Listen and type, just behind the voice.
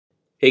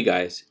Hey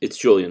guys, it's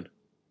Julian.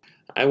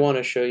 I want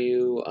to show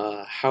you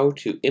how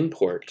to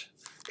import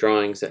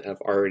drawings that have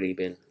already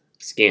been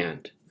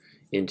scanned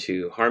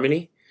into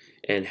Harmony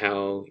and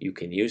how you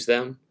can use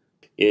them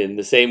in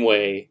the same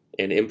way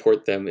and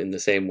import them in the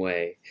same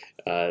way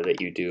that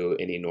you do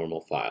any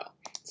normal file.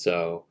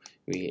 So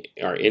we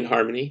are in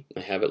Harmony. I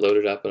have it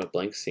loaded up on a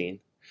blank scene.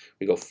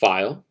 We go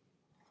File,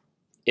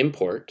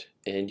 Import,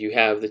 and you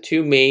have the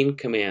two main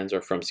commands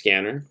are from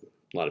Scanner.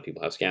 A lot of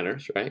people have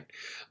scanners, right?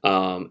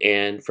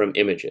 And from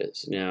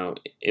images. Now,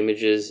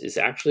 images is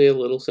actually a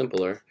little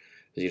simpler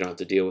because you don't have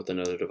to deal with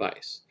another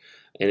device.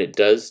 And it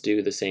does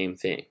do the same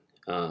thing.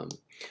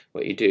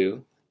 What you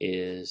do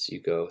is you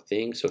go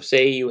things. So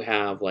say you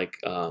have like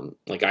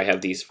I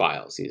have these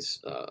files, these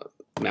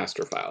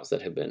master files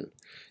that have been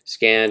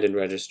scanned and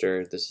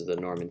registered. This is the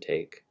Norman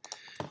take.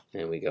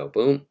 And we go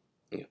boom,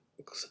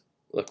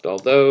 select all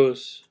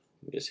those.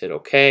 We just hit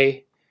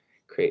OK,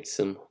 create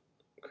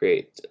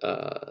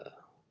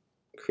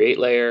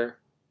layer,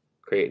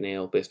 create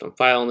nail based on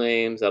file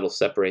names. That'll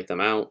separate them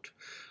out.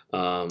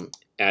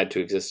 Add to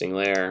existing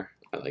layer.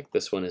 I like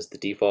this one as the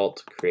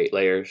default. Create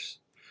layers.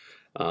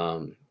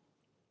 And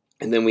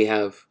then we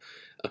have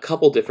a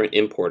couple different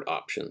import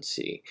options.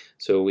 See,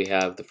 so we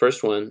have the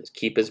first one is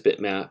keep as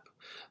bitmap.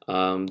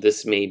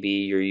 This may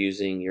be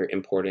you're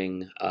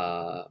importing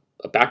a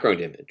background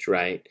image,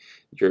 right?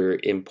 You're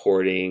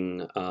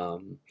importing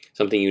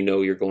something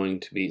you're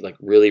going to be like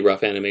really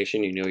rough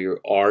animation. You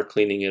are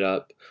cleaning it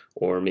up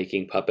or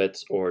making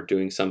puppets or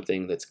doing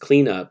something that's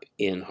cleanup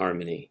in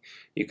Harmony.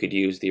 You could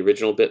use the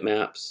original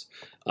bitmaps.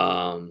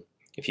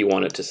 If you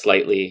want it to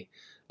slightly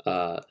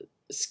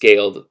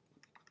scale,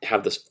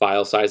 have the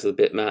file size of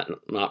the bitmap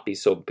not be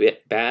so big,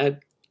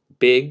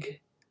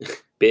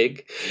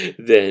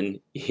 then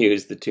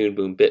use the Toon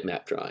Boom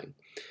bitmap drawing.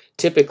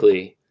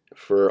 Typically,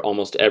 for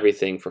almost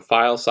everything, for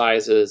file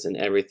sizes and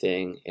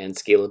everything and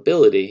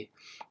scalability,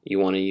 you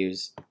want to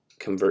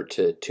convert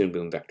to Toon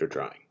Boom vector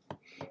drawing.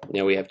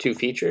 Now we have two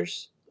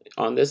features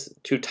on this,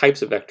 two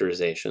types of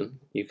vectorization.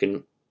 You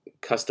can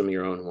custom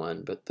your own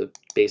one, but the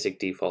basic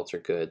defaults are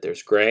good.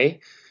 There's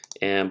gray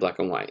and black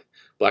and white.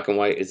 Black and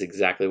white is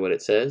exactly what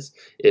it says.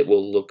 It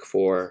will look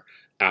for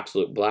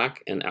absolute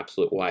black and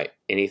absolute white.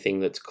 Anything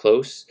that's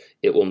close,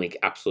 it will make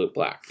absolute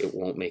black. It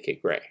won't make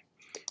it gray.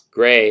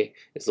 Gray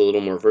is a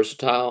little more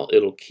versatile.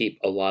 It'll keep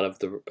a lot of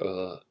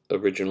the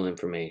original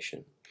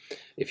information.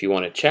 If you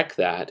want to check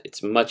that,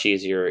 it's much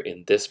easier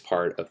in this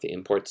part of the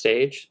import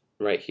stage.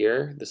 Right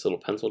here, this little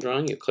pencil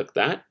drawing, you click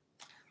that,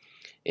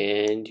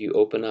 and you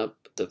open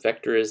up the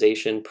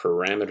vectorization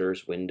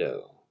parameters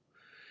window.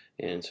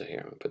 And so here,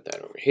 I'm going to put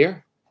that over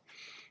here.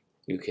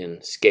 You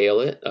can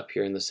scale it up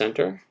here in the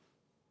center.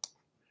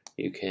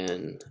 You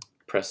can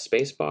press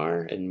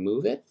spacebar and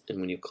move it, and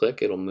when you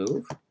click, it'll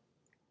move.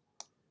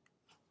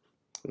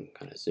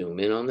 Kind of zoom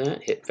in on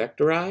that, hit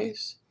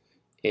vectorize,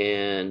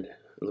 and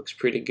it looks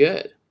pretty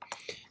good.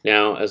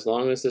 Now, as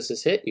long as this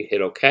is hit, you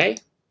hit OK.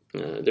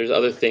 There's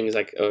other things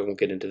I won't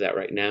get into that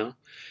right now.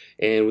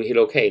 And we hit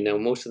OK. Now,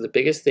 most of the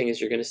biggest thing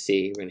is you're going to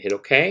see, we're going to hit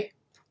OK.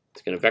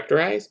 It's going to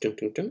vectorize, dunk,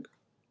 dunk, dunk,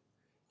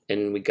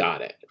 and we got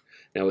it.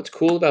 Now, what's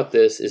cool about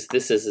this is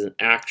an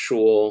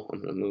actual,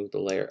 I'm going to move the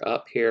layer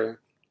up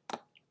here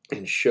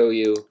and show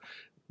you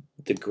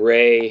the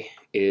gray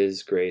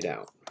is grayed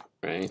out,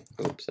 right?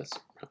 Oops,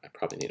 I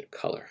probably need a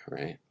color,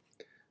 right?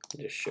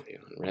 I'll just show you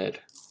on red.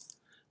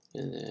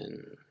 And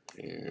then,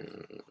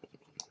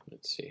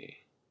 let's see.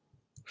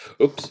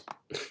 Oops,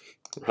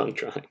 wrong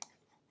drawing.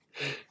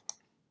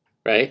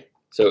 Right?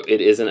 So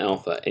it is an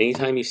alpha.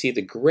 Anytime you see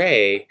the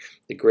gray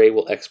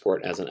will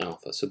export as an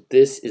alpha. So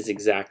this is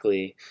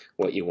exactly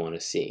what you want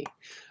to see.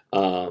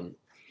 The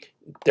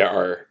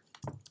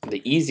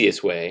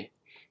easiest way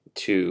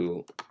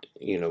to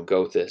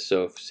go with this.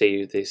 So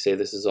if they say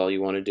this is all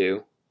you want to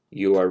do,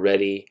 you are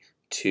ready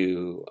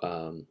to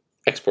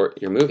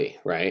export your movie,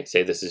 right?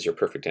 Say this is your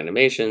perfect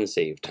animation.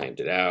 Say you've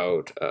timed it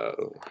out.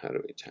 How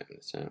do we time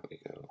this out? We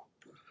go.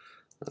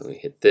 We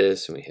hit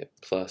this and we hit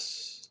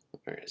plus.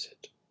 Where is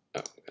it?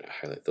 Oh, we gotta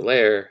highlight the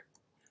layer.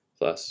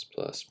 Plus,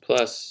 plus,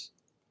 plus,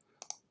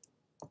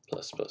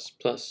 plus, plus,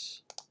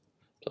 plus, plus,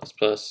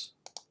 plus,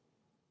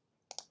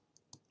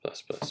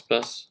 plus, plus,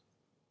 plus,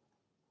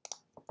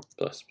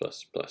 plus,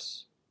 plus,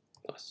 plus,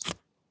 plus.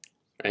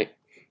 Right?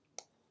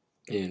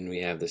 And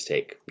we have this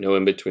take. No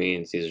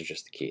in-betweens. These are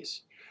just the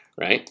keys.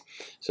 Right?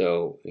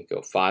 So we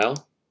go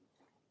File,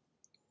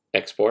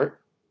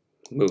 Export,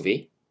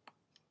 Movie.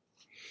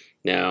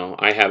 Now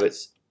I have it.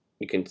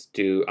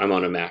 I'm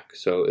on a Mac,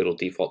 so it'll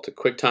default to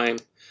QuickTime.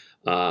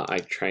 I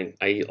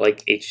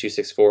like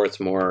H.264.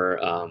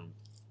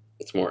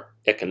 It's more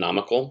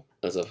economical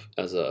as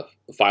a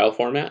file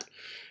format,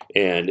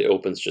 and it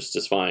opens just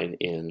as fine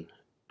in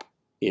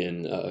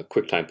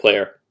QuickTime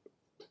Player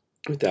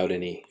without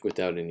any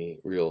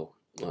real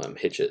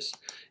hitches.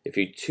 If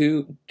you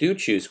do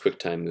choose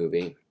QuickTime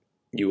Movie,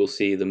 you will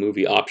see the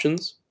movie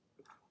options,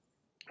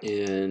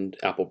 and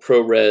Apple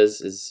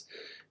ProRes is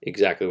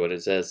exactly what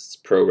it says. It's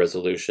pro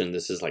resolution.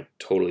 This is like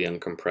totally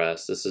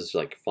uncompressed. This is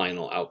like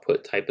final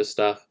output type of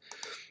stuff.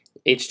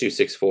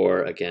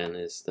 H.264 again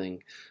is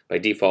thing. By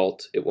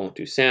default, it won't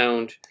do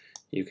sound.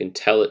 You can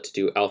tell it to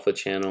do alpha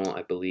channel.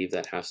 I believe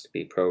that has to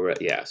be ProRes.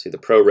 Yeah, see, the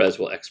ProRes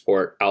will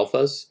export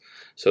alphas.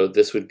 So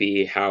this would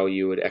be how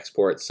you would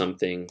export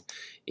something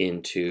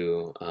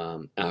into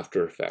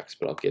After Effects,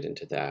 but I'll get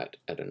into that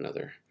at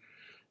another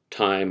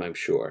time, I'm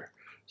sure.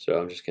 So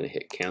I'm just going to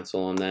hit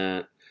cancel on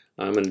that.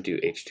 I'm going to do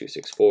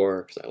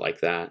H.264 because I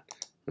like that.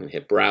 I'm going to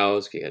hit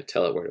browse. You got to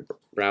tell it where to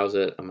browse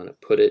it. I'm going to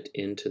put it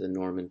into the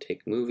Norman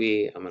Take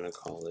Movie. I'm going to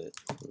call it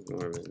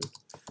Norman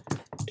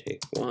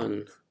Take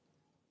One.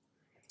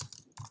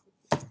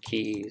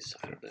 Keys,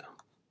 I don't know.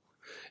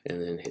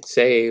 And then hit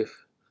save.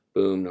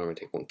 Boom, Norman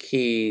Take One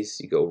keys.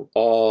 You go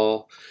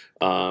all.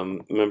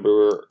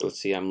 Remember, let's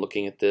see, I'm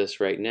looking at this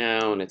right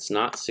now, and it's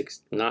not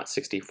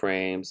 60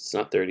 frames. It's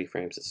not 30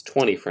 frames. It's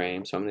 20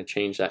 frames. So I'm going to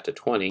change that to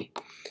 20.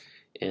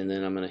 And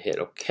then I'm going to hit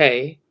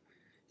OK.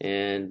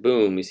 And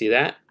boom, you see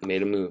that?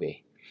 Made a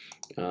movie.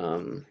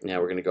 Now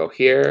we're going to go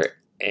here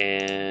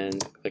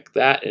and click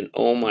that. And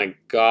oh my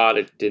God,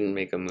 it didn't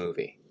make a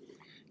movie.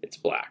 It's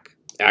black.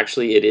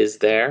 Actually, it is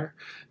there.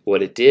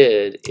 What it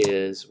did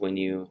is when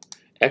you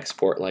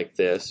export like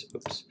this,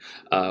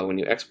 when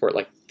you export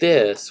like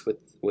this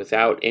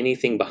without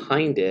anything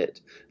behind it,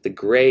 the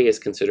gray is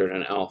considered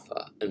an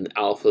alpha, and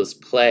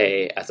alphas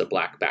play as a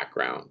black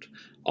background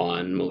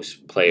on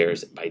most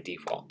players by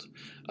default.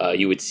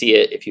 You would see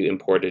it if you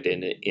imported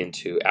it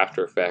into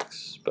After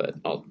Effects, but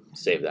I'll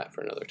save that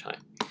for another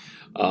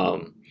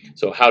time.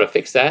 So how to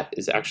fix that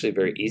is actually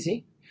very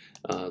easy.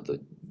 The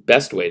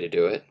best way to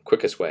do it,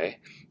 quickest way,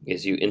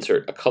 is you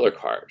insert a color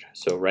card.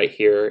 So right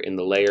here in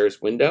the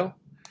layers window,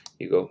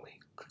 you go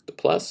click the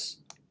plus,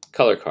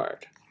 color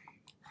card.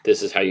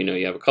 This is how you know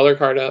you have a color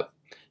card up.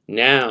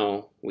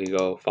 Now we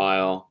go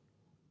File,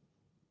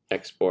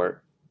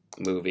 Export,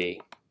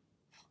 Movie.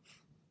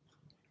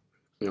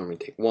 Normally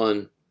take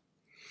one.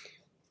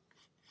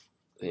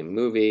 Same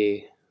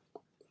movie.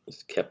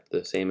 Just kept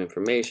the same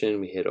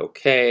information. We hit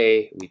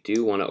OK. We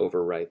do want to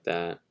overwrite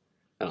that.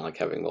 I don't like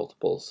having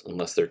multiples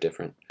unless they're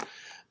different.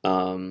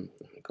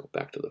 Go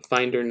back to the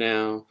Finder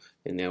now,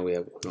 and now we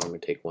have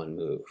Norman Take One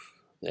move.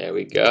 There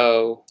we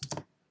go.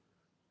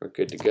 We're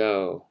good to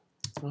go.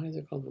 Why is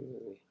it called the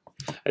movie?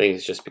 I think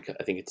it's just because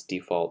I think it's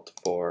default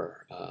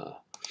for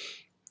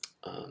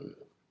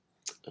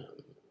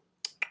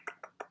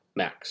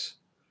Macs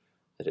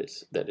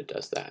that it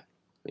does that.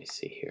 Let me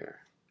see here.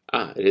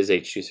 It is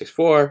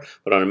H.264,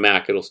 but on a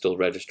Mac it'll still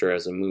register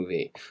as a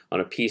movie. On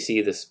a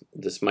PC,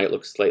 this might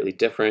look slightly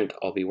different.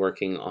 I'll be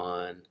working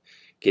on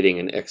getting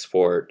an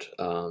export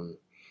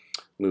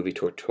movie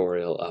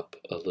tutorial up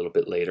a little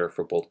bit later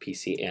for both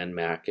PC and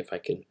Mac if I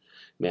can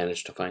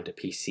manage to find a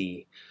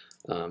PC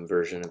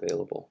version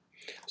available.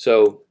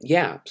 So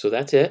yeah, so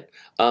that's it.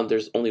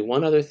 There's only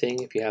one other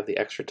thing, if you have the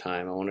extra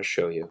time, I want to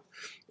show you.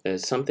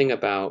 There's something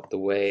about the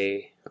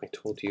way I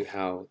told you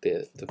how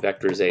the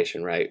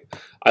vectorization, right?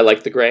 I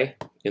like the gray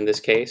in this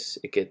case.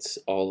 It gets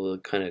all the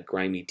kind of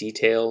grimy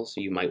details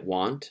you might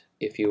want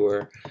if you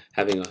were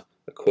having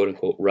a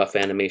quote-unquote rough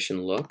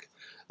animation look.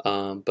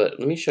 But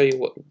let me show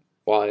you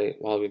why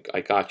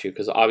I got you,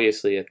 because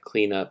obviously a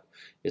cleanup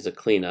is a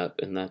cleanup,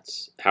 and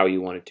that's how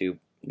you want to do,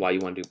 why you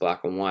want to do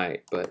black and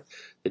white. But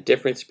the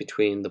difference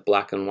between the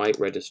black and white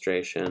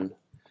registration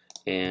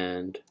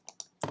and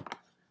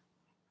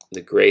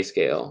the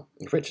grayscale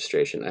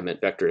registration, I meant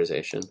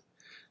vectorization.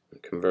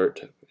 Convert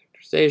to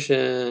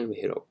vectorization, we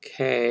hit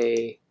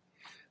OK,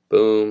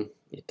 boom,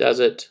 it does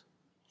it.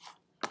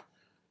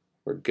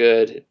 We're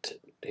good.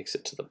 It takes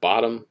it to the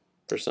bottom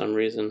for some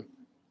reason.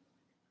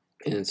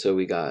 And so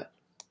we got,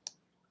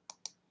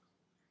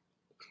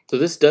 so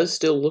this does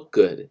still look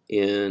good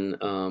in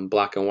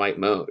black and white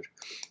mode.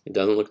 It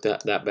doesn't look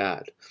that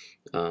bad.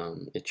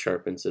 It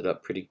sharpens it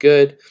up pretty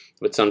good,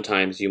 but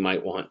sometimes you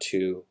might want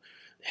to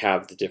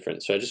have the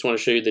difference. So I just want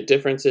to show you the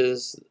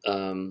differences.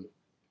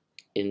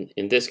 In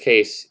this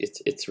case,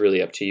 it's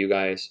really up to you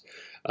guys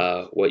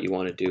what you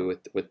want to do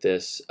with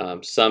this.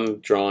 Some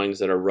drawings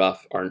that are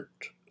rough aren't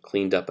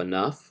cleaned up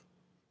enough.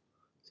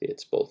 See,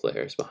 it's both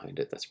layers behind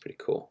it. That's pretty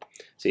cool.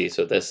 See,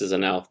 so this is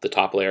an alpha. The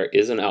top layer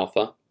is an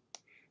alpha,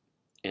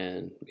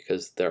 and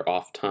because they're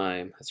off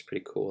time, that's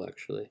pretty cool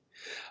actually.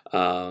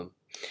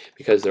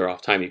 Because they're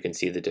off time, you can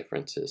see the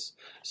differences.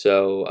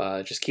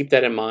 So just keep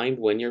that in mind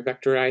when you're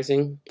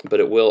vectorizing, but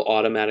it will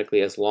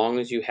automatically, as long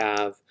as you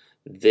have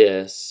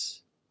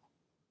this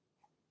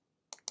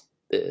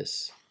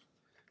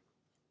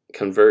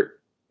convert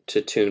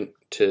to Toon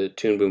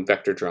Boom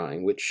vector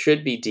drawing, which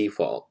should be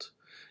default.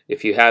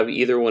 If you have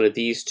either one of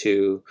these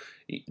two,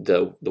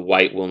 the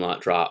white will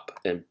not drop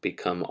and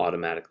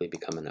automatically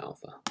become an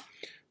alpha.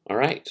 All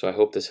right, so I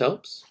hope this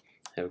helps.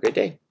 Have a great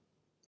day.